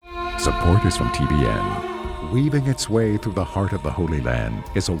Support is from TBN. Weaving its way through the heart of the Holy Land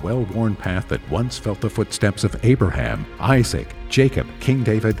is a well-worn path that once felt the footsteps of Abraham, Isaac, Jacob, King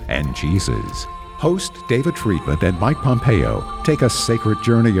David, and Jesus. Host David Friedman and Mike Pompeo take a sacred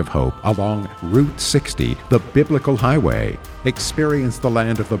journey of hope along Route 60, the biblical highway. Experience the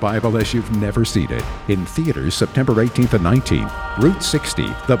land of the Bible as you've never seen it. In theaters September 18th and 19th. Route 60,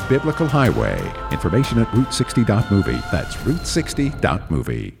 the biblical highway. Information at route60.movie. That's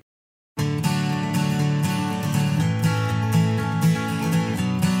route60.movie.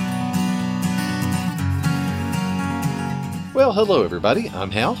 Well, hello everybody,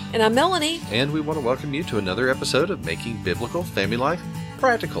 I'm Hal. And I'm Melanie. And we want to welcome you to another episode of Making Biblical Family Life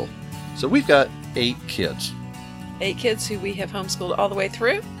Practical. So we've got 8 kids. 8 kids who we have homeschooled all the way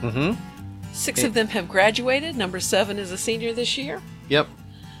through. Mm-hmm. 6 of them have graduated. Number 7 is a senior this year. Yep.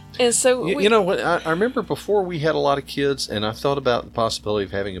 And so you know what? I remember before we had a lot of kids and I thought about the possibility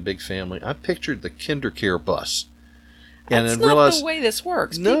of having a big family. I pictured the KinderCare bus. And that's then not realized, the way this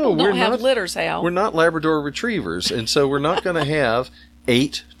works. No, People don't have not, litters, Hal. We're not Labrador Retrievers, and so we're not going to have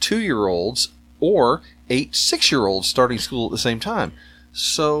 8 2-year-olds or 8 6-year-olds starting school at the same time.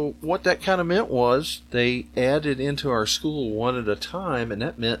 So what that kind of meant was they added into our school one at a time, and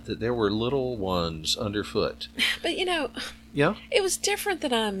that meant that there were little ones underfoot. But, yeah, it was different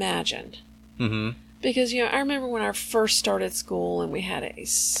than I imagined. Mm-hmm. Because, I remember when I first started school and we had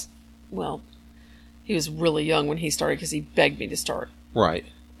he was really young when he started because he begged me to start. Right.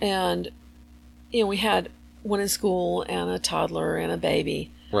 And, we had one in school and a toddler and a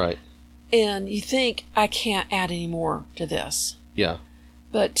baby. Right. And you think, I can't add any more to this. Yeah.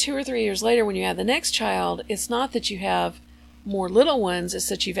 But 2 or 3 years later, when you add the next child, it's not that you have more little ones, it's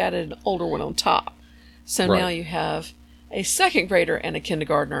that you've added an older one on top. So right. Now you have a second grader and a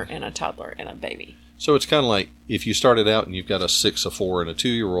kindergartner and a toddler and a baby. So it's kind of like if you started out and you've got a 6, a 4, and a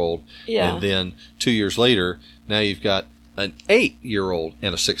 2-year-old, yeah. And then 2 years later, now you've got an 8-year-old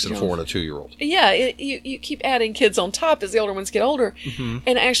and a 6 and a 4 and a 2-year-old. Yeah, you keep adding kids on top as the older ones get older, mm-hmm.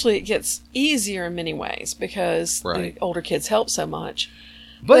 And actually it gets easier in many ways because right. the older kids help so much.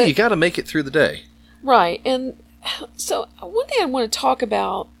 But you got to make it through the day. Right, and so one thing I want to talk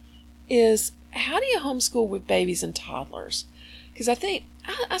about is how do you homeschool with babies and toddlers? Because I think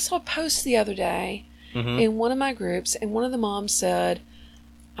I saw a post the other day mm-hmm. in one of my groups, and one of the moms said,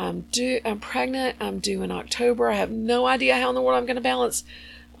 I'm pregnant, I'm due in October, I have no idea how in the world I'm going to balance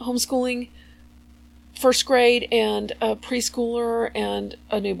homeschooling, first grade, and a preschooler, and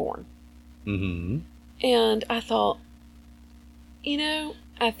a newborn. Mm-hmm. And I thought,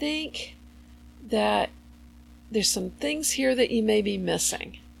 I think that there's some things here that you may be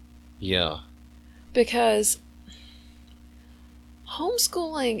missing. Yeah. Because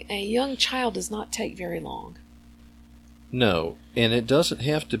homeschooling a young child does not take very long. No, and it doesn't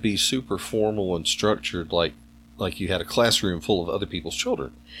have to be super formal and structured like you had a classroom full of other people's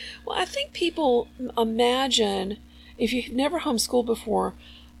children. Well, I think people imagine, if you've never homeschooled before,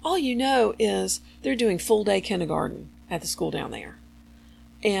 all you know is they're doing full-day kindergarten at the school down there.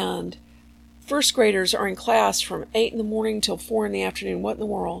 And first graders are in class from 8 in the morning till 4 in the afternoon. What in the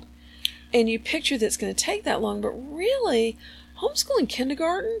world? And you picture that it's going to take that long, but really, homeschooling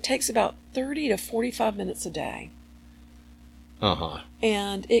kindergarten takes about 30 to 45 minutes a day. Uh-huh.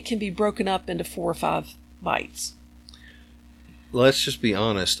 And it can be broken up into 4 or 5 bites. Let's just be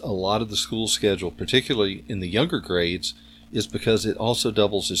honest. A lot of the school schedule, particularly in the younger grades, is because it also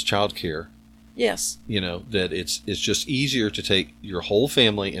doubles as childcare. Yes. That it's just easier to take your whole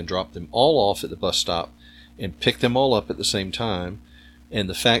family and drop them all off at the bus stop and pick them all up at the same time. And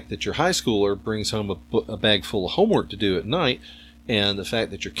the fact that your high schooler brings home a bag full of homework to do at night, and the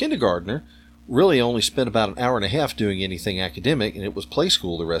fact that your kindergartner really only spent about an hour and a half doing anything academic, and it was play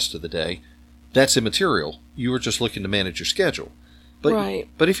school the rest of the day, that's immaterial. You were just looking to manage your schedule. But, right.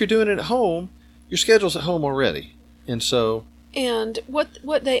 But if you're doing it at home, your schedule's at home already. And so... And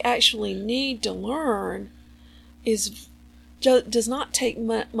what they actually need to learn does not take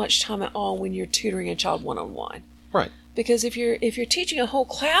much time at all when you're tutoring a child one-on-one. Right. Because if you're teaching a whole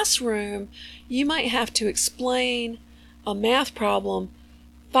classroom, you might have to explain a math problem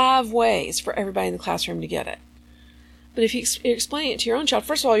 5 ways for everybody in the classroom to get it. But if you explain it to your own child,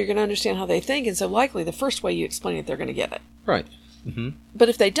 first of all, you're going to understand how they think, and so likely the first way you explain it, they're going to get it. Right. Mm-hmm. But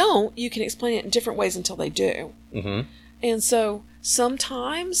if they don't, you can explain it in different ways until they do. Mm-hmm. And so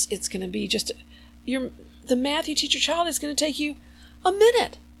sometimes it's going to be just the math you teach your child is going to take you a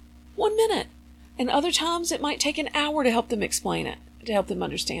minute, 1 minute. And other times it might take an hour to help them explain it, to help them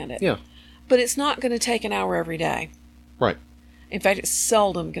understand it. Yeah. But it's not going to take an hour every day. Right. In fact, it's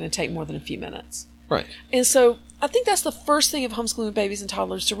seldom going to take more than a few minutes. Right. And so I think that's the first thing of homeschooling with babies and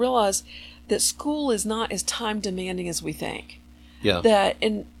toddlers, to realize that school is not as time demanding as we think. Yeah.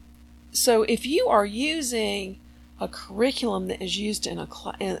 So if you are using a curriculum that is used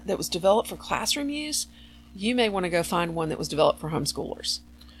that was developed for classroom use, you may want to go find one that was developed for homeschoolers,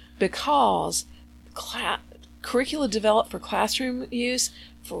 because curricula developed for classroom use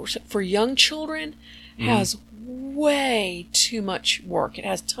for young children has way too much work. It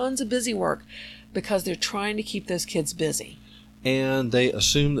has tons of busy work because they're trying to keep those kids busy. And they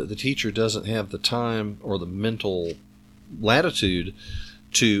assume that the teacher doesn't have the time or the mental latitude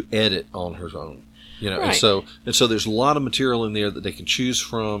to edit on her own. Right. And so there's a lot of material in there that they can choose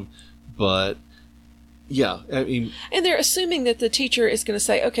from, but yeah, I mean, and they're assuming that the teacher is going to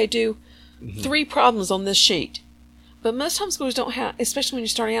say, okay, do 3 problems on this sheet. But most homeschoolers don't have, especially when you're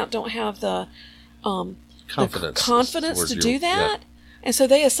starting out, don't have the confidence to do that. Yeah. And so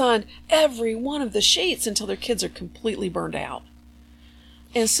they assign every one of the sheets until their kids are completely burned out.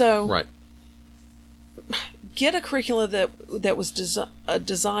 And so get a curricula that was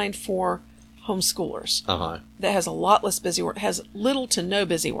designed for homeschoolers that has a lot less busy work, has little to no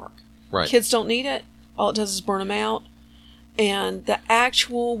busy work. Right. Kids don't need it. All it does is burn them out. And the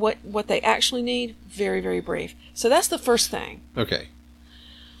actual, what they actually need, very, very brief. So that's the first thing. Okay.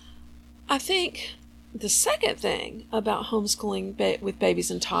 I think the second thing about homeschooling with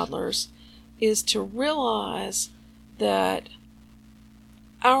babies and toddlers is to realize that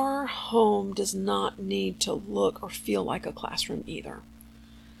our home does not need to look or feel like a classroom either.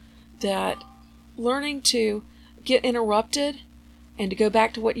 That learning to get interrupted and to go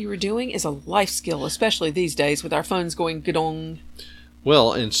back to what you were doing is a life skill, especially these days with our phones going gadong.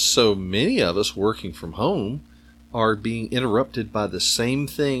 Well, and so many of us working from home are being interrupted by the same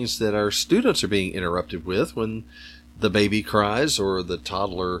things that our students are being interrupted with when the baby cries or the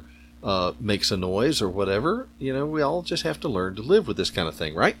toddler makes a noise or whatever. We all just have to learn to live with this kind of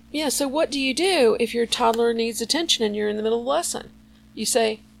thing, right? Yeah, so what do you do if your toddler needs attention and you're in the middle of the lesson? You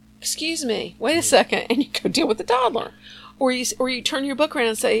say, excuse me, wait a second, and you go deal with the toddler. Or you turn your book around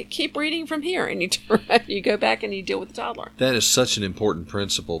and say, keep reading from here, and you go back and you deal with the toddler. That is such an important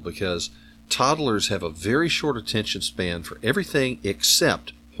principle, because toddlers have a very short attention span for everything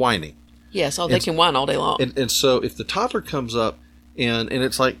except whining. Yes, they can whine all day long. And so if the toddler comes up and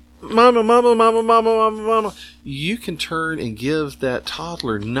it's like, mama, mama, mama, mama, mama, mama, you can turn and give that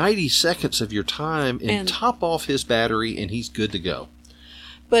toddler 90 seconds of your time and top off his battery, and he's good to go.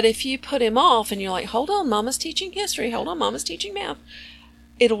 But if you put him off and you're like, hold on, Mama's teaching history, hold on, Mama's teaching math,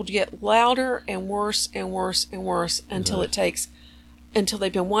 it'll get louder and worse and worse and worse until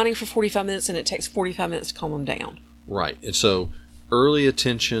they've been whining for 45 minutes, and it takes 45 minutes to calm them down. Right. And so early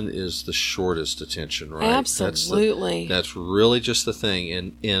attention is the shortest attention, right? Absolutely. That's really just the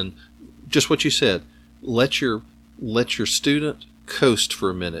thing. And just what you said, let your student coast for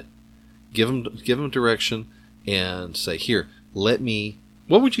a minute. Give them direction and say, here,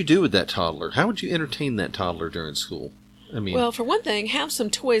 what would you do with that toddler? How would you entertain that toddler during school? I mean, well, for one thing, have some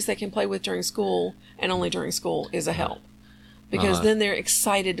toys they can play with during school, and only during school is a help. Because then they're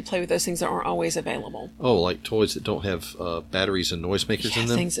excited to play with those things that aren't always available. Oh, like toys that don't have batteries and noisemakers in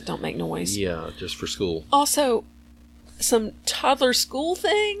them? Things that don't make noise. Yeah, just for school. Also, some toddler school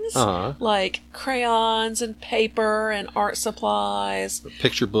things, like crayons and paper and art supplies.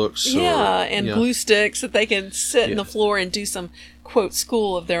 Picture books. Glue sticks that they can sit in the floor and do some, quote,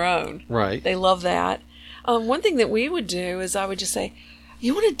 school of their own. Right. They love that. One thing that we would do is I would just say,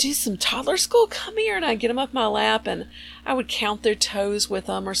 you want to do some toddler school? Come here. And I'd get them off my lap, and I would count their toes with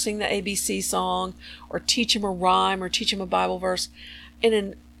them, or sing the ABC song, or teach them a rhyme, or teach them a Bible verse. And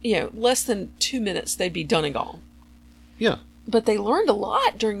in less than 2 minutes, they'd be done and gone. Yeah. But they learned a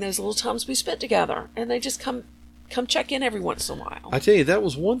lot during those little times we spent together, and they just come check in every once in a while. I tell you, that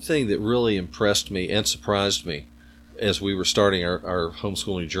was one thing that really impressed me and surprised me as we were starting our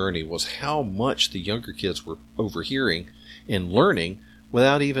homeschooling journey, was how much the younger kids were overhearing and learning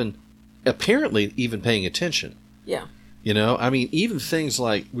without even paying attention. Yeah. I mean, even things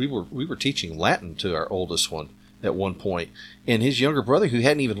like we were teaching Latin to our oldest one at one point, and his younger brother, who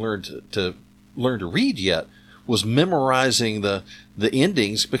hadn't even learned to read yet, was memorizing the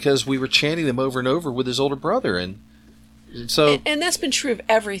endings because we were chanting them over and over with his older brother, and so and that's been true of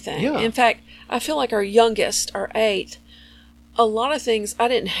everything. Yeah. In fact, I feel like our youngest, our 8th, a lot of things I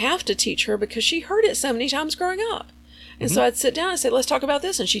didn't have to teach her because she heard it so many times growing up. And so I'd sit down and say, let's talk about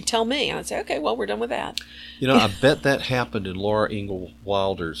this. And she'd tell me. And I'd say, okay, well, we're done with that. I bet that happened in Laura Ingalls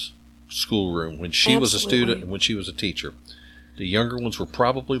Wilder's schoolroom when she was a student and when she was a teacher. The younger ones were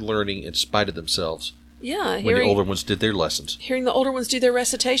probably learning in spite of themselves Yeah. When the older ones did their lessons. Hearing the older ones do their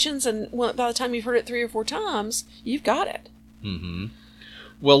recitations, and by the time you've heard it 3 or 4 times, you've got it. Mm-hmm.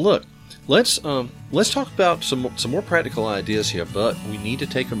 Well, look, let's talk about some more practical ideas here, but we need to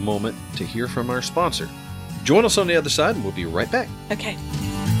take a moment to hear from our sponsor. Join us on the other side, and we'll be right back. Okay.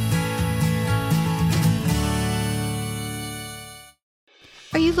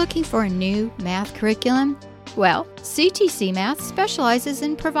 Are you looking for a new math curriculum? Well, CTC Math specializes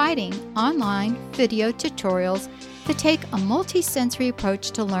in providing online video tutorials that take a multi-sensory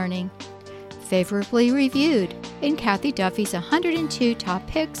approach to learning. Favorably reviewed in Kathy Duffy's 102 Top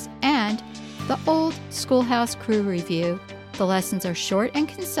Picks and the Old Schoolhouse Crew Review. The lessons are short and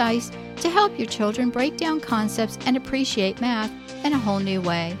concise to help your children break down concepts and appreciate math in a whole new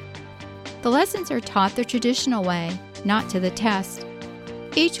way. The lessons are taught the traditional way, not to the test.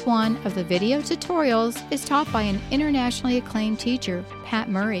 Each one of the video tutorials is taught by an internationally acclaimed teacher, Pat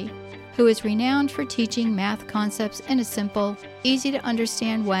Murray, who is renowned for teaching math concepts in a simple,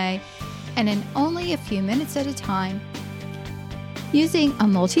 easy-to-understand way and in only a few minutes at a time. Using a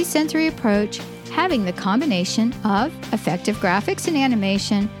multi-sensory approach, having the combination of effective graphics and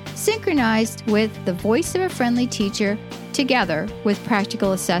animation synchronized with the voice of a friendly teacher together with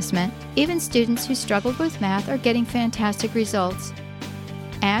practical assessment, even students who struggled with math are getting fantastic results.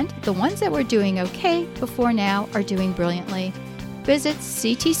 And the ones that were doing okay before now are doing brilliantly. Visit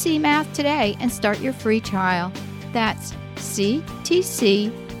CTC Math today and start your free trial. That's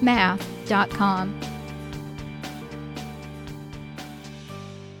ctcmath.com.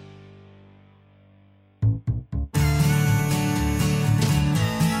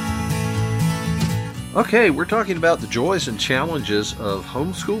 Okay, we're talking about the joys and challenges of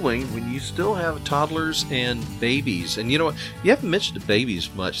homeschooling when you still have toddlers and babies. And you know what? You haven't mentioned the babies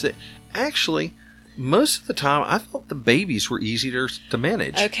much. That actually, most of the time, I thought the babies were easier to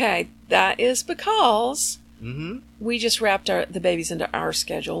manage. Okay, that is because we just wrapped the babies into our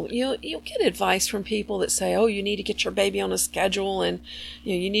schedule. You'll get advice from people that say, "Oh, you need to get your baby on a schedule, and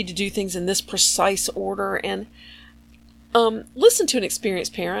you need to do things in this precise order." And listen to an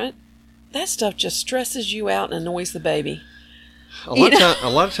experienced parent. That stuff just stresses you out and annoys the baby. A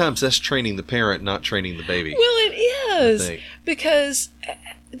lot of times that's training the parent, not training the baby. Well, it is. Because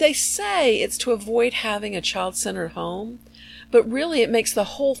they say it's to avoid having a child-centered home, but really it makes the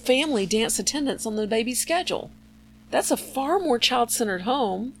whole family dance attendance on the baby's schedule. That's a far more child-centered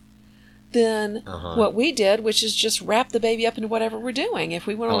home than what we did, which is just wrap the baby up into whatever we're doing. If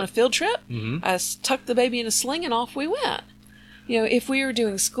we went on a field trip, I tucked the baby in a sling and off we went. If we were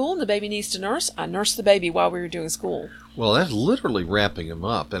doing school and the baby needs to nurse, I nursed the baby while we were doing school. Well, that's literally wrapping them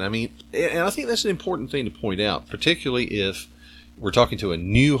up. And I think that's an important thing to point out, particularly if we're talking to a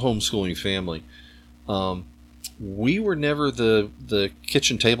new homeschooling family. We were never the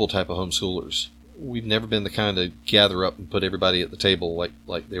kitchen table type of homeschoolers. We've never been the kind to gather up and put everybody at the table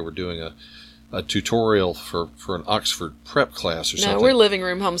like they were doing a tutorial for an Oxford prep class or something. No, we're living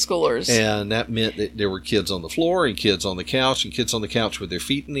room homeschoolers. And that meant that there were kids on the floor and kids on the couch and kids on the couch with their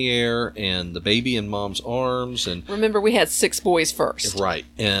feet in the air and the baby in mom's arms. And remember, we had 6 boys first. Right.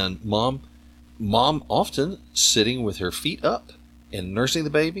 And mom often sitting with her feet up and nursing the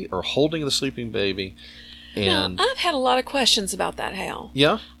baby or holding the sleeping baby. And now, I've had a lot of questions about that, Hal.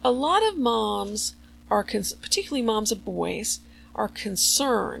 Yeah? A lot of moms are, particularly moms of boys, are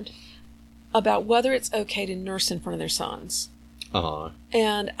concerned about whether it's okay to nurse in front of their sons.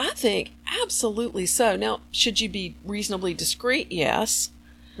 And I think absolutely so. Now, should you be reasonably discreet? Yes.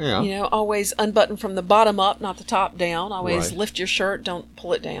 Yeah. Always unbutton from the bottom up, not the top down. Always lift your shirt, don't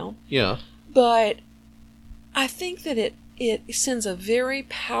pull it down. Yeah. But I think that it sends a very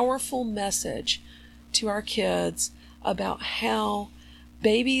powerful message to our kids about how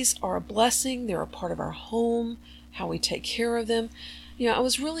babies are a blessing, they're a part of our home, how we take care of them. I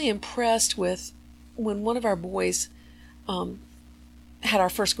was really impressed with when one of our boys had our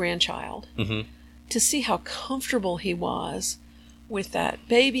first grandchild, to see how comfortable he was with that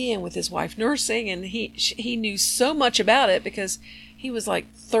baby and with his wife nursing. And he knew so much about it because he was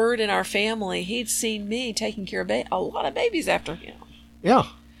like third in our family. He'd seen me taking care of a lot of babies after him. Yeah.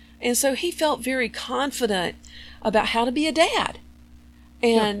 And so he felt very confident about how to be a dad.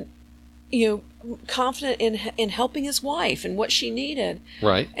 And, confident in helping his wife and what she needed.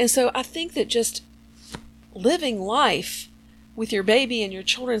 Right. And so I think that just living life with your baby and your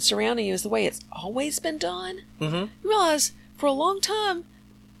children surrounding you is the way it's always been done. You realize for a long time,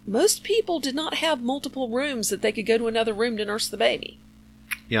 most people did not have multiple rooms that they could go to another room to nurse the baby.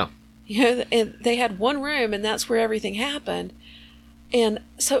 Yeah. And they had one room and that's where everything happened. And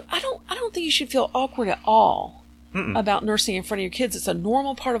so I don't think you should feel awkward at all about nursing in front of your kids. It's a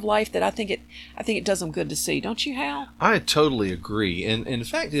normal part of life that I think it does them good to see. Don't you, Hal? I totally agree. And the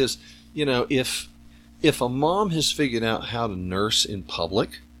fact is, if a mom has figured out how to nurse in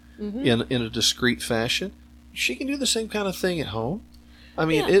public in a discreet fashion, she can do the same kind of thing at home. I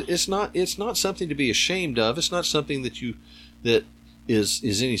mean, it's not something to be ashamed of. It's not something that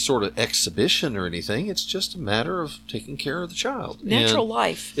is any sort of exhibition or anything. It's just a matter of taking care of the child. Natural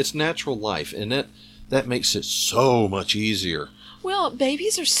life. It's natural life, and that makes it so much easier. Well,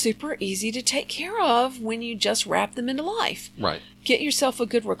 babies are super easy to take care of when you just wrap them into life. Right. Get yourself a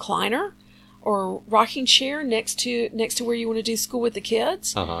good recliner or rocking chair next to where you want to do school with the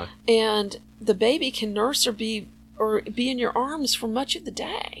kids, and the baby can nurse or be in your arms for much of the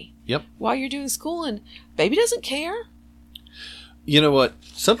day. Yep. While you're doing school, and baby doesn't care. You know what?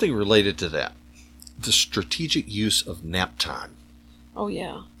 Something related to that: the strategic use of nap time. Oh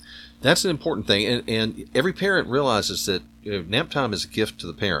yeah. That's an important thing, and every parent realizes that nap time is a gift to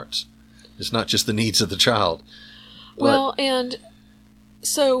the parents. It's not just the needs of the child. Well, and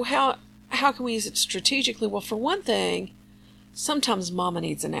so how can we use it strategically? Well, for one thing, sometimes Mama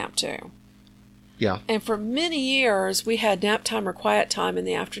needs a nap too. Yeah. And for many years, we had nap time or quiet time in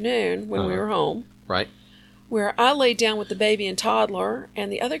the afternoon when we were home. Right. Where I laid down with the baby and toddler,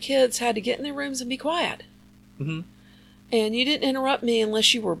 and the other kids had to get in their rooms and be quiet. Mm-hmm. And you didn't interrupt me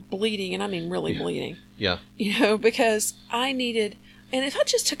unless you were bleeding, and I mean really bleeding. Yeah. Because I needed, and if I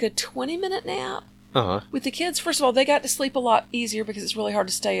just took a 20-minute nap with the kids, first of all, they got to sleep a lot easier because it's really hard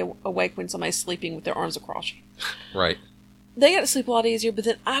to stay awake when somebody's sleeping with their arms across you. Right. They got to sleep a lot easier, but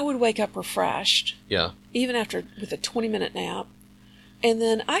then I would wake up refreshed. Yeah. Even with a 20-minute nap. And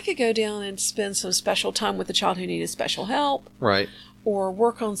then I could go down and spend some special time with the child who needed special help. Right. Or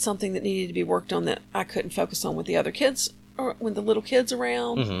work on something that needed to be worked on that I couldn't focus on with the other kids or when the little kids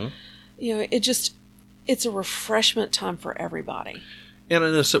around. Mm-hmm. It's a refreshment time for everybody. And I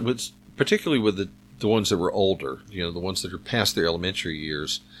know particularly with the ones that were older, the ones that are past their elementary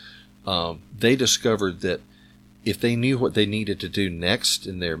years, they discovered that if they knew what they needed to do next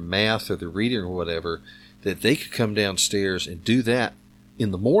in their math or their reading or whatever, that they could come downstairs and do that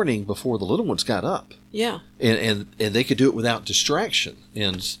in the morning before the little ones got up. Yeah. And they could do it without distraction.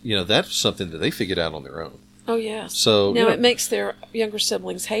 And, that's something that they figured out on their own. Oh, yes. So now it makes their younger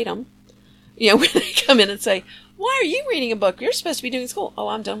siblings hate them. When they come in and say, "Why are you reading a book? You're supposed to be doing school." "Oh,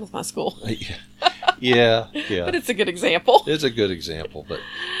 I'm done with my school." Yeah. But it's a good example. It's a good example.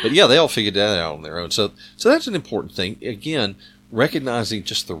 But yeah, they all figured that out on their own. So that's an important thing. Again, recognizing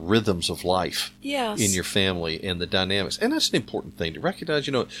just the rhythms of life in your family and the dynamics. And that's an important thing to recognize,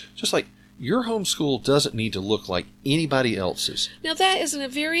 just like your homeschool doesn't need to look like anybody else's. Now, that is a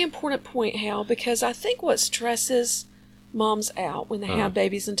very important point, Hal, because I think what stresses moms out when they have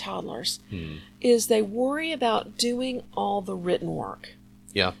babies and toddlers is they worry about doing all the written work.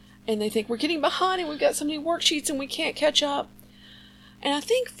 Yeah. And they think we're getting behind and we've got so many worksheets and we can't catch up. And I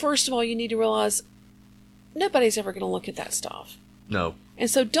think, first of all, you need to realize nobody's ever going to look at that stuff. No. And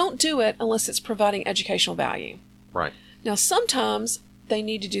so don't do it unless it's providing educational value. Right. Now, sometimes they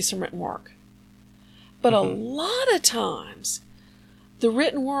need to do some written work. But a lot of times, the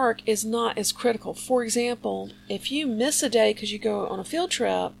written work is not as critical. For example, if you miss a day because you go on a field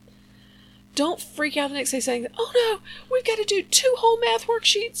trip, don't freak out the next day saying, "Oh no, we've got to do 2 whole math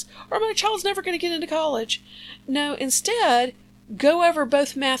worksheets or my child's never going to get into college." No, instead, go over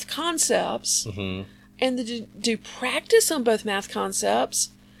both math concepts and do practice on both math concepts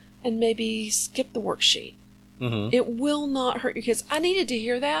and maybe skip the worksheet. It will not hurt your kids. I needed to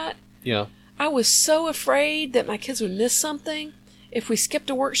hear that. Yeah. I was so afraid that my kids would miss something if we skipped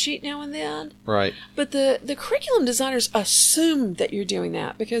a worksheet now and then. Right. But the curriculum designers assume that you're doing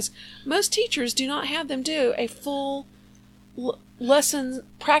that because most teachers do not have them do a full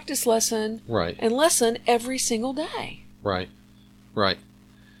practice lesson, and lesson every single day. Right.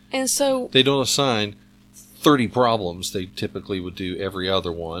 And so they don't assign 30 problems. They typically would do every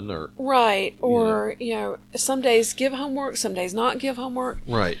other one or some days give homework, some days not give homework.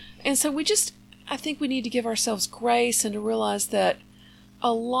 Right. And so I think we need to give ourselves grace and to realize that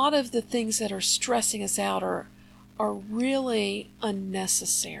a lot of the things that are stressing us out are really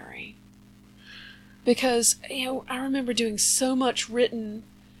unnecessary. Because, I remember doing so much written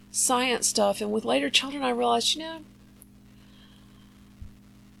science stuff, and with later children I realized,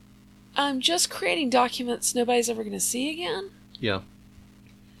 I'm just creating documents nobody's ever going to see again. Yeah.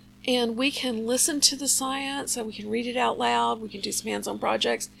 And we can listen to the science, and we can read it out loud, we can do some hands-on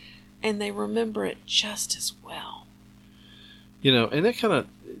projects, and they remember it just as well. And that kind of,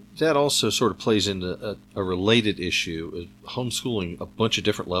 that also sort of plays into a related issue, homeschooling a bunch of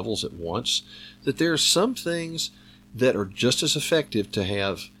different levels at once, that there are some things that are just as effective to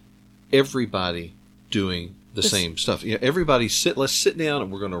have everybody doing the same stuff. Everybody let's sit down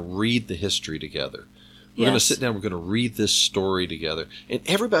and we're going to read the history together. We're going to sit down, we're going to read this story together. And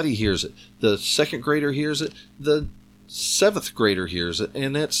everybody hears it. The second grader hears it. The seventh grader hears it.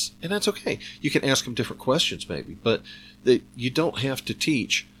 And that's okay. You can ask them different questions maybe. But you don't have to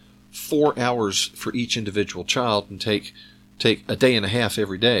teach 4 hours for each individual child and take a day and a half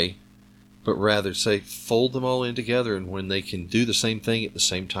every day. But rather say, fold them all in together. And when they can do the same thing at the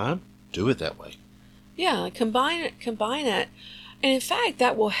same time, do it that way. Yeah, combine it. And in fact,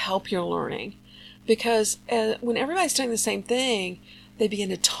 that will help your learning. Because when everybody's doing the same thing, they begin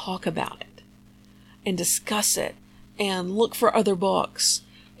to talk about it and discuss it and look for other books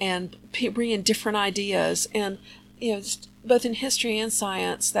and bring in different ideas. And, just both in history and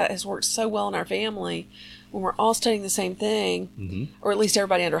science, that has worked so well in our family when we're all studying the same thing, or at least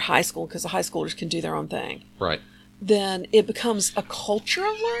everybody under high school, because the high schoolers can do their own thing. Right. Then it becomes a culture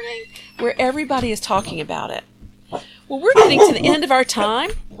of learning where everybody is talking about it. Well, we're getting to the end of our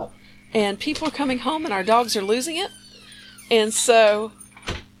time. And people are coming home and our dogs are losing it. And so,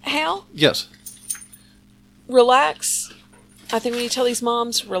 Hal? Yes. Relax. I think when you tell these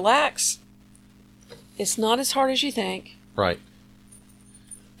moms, relax. It's not as hard as you think. Right.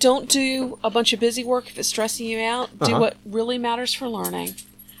 Don't do a bunch of busy work if it's stressing you out. Do what really matters for learning.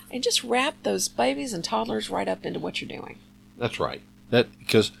 And just wrap those babies and toddlers right up into what you're doing. That's right.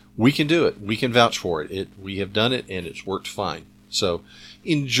 Because we can do it. We can vouch for it. We have done it and it's worked fine. So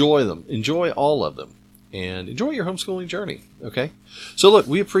enjoy them. Enjoy all of them. And enjoy your homeschooling journey. Okay? So look,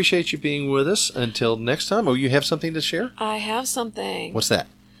 we appreciate you being with us. Until next time. Oh, you have something to share? I have something. What's that?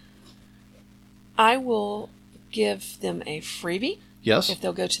 I will give them a freebie. Yes. If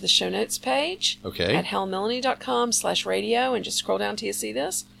they'll go to the show notes page. Okay. At halmelanie.com/radio and just scroll down till you see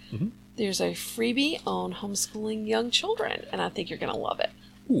this. Mm-hmm. There's a freebie on homeschooling young children. And I think you're going to love it.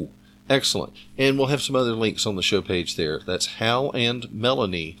 Ooh. Excellent. And we'll have some other links on the show page there. That's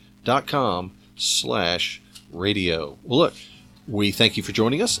halandmelanie.com/radio. Well, look, we thank you for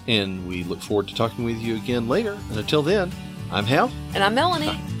joining us, and we look forward to talking with you again later. And until then, I'm Hal. And I'm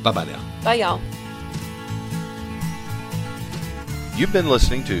Melanie. Bye-bye now. Bye, y'all. You've been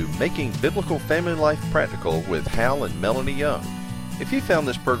listening to Making Biblical Family Life Practical with Hal and Melanie Young. If you found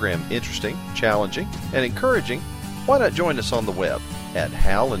this program interesting, challenging, and encouraging, why not join us on the web at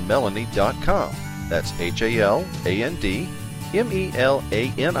halandmelanie.com. That's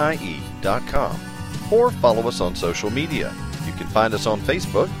HALANDMELANIE.com. Or follow us on social media. You can find us on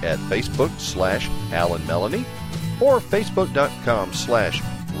Facebook at Facebook/HalAndMelanie or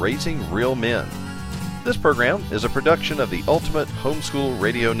Facebook.com/RaisingRealMen. This program is a production of the Ultimate Homeschool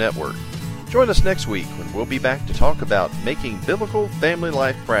Radio Network. Join us next week when we'll be back to talk about making biblical family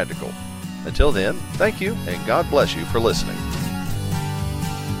life practical. Until then, thank you and God bless you for listening.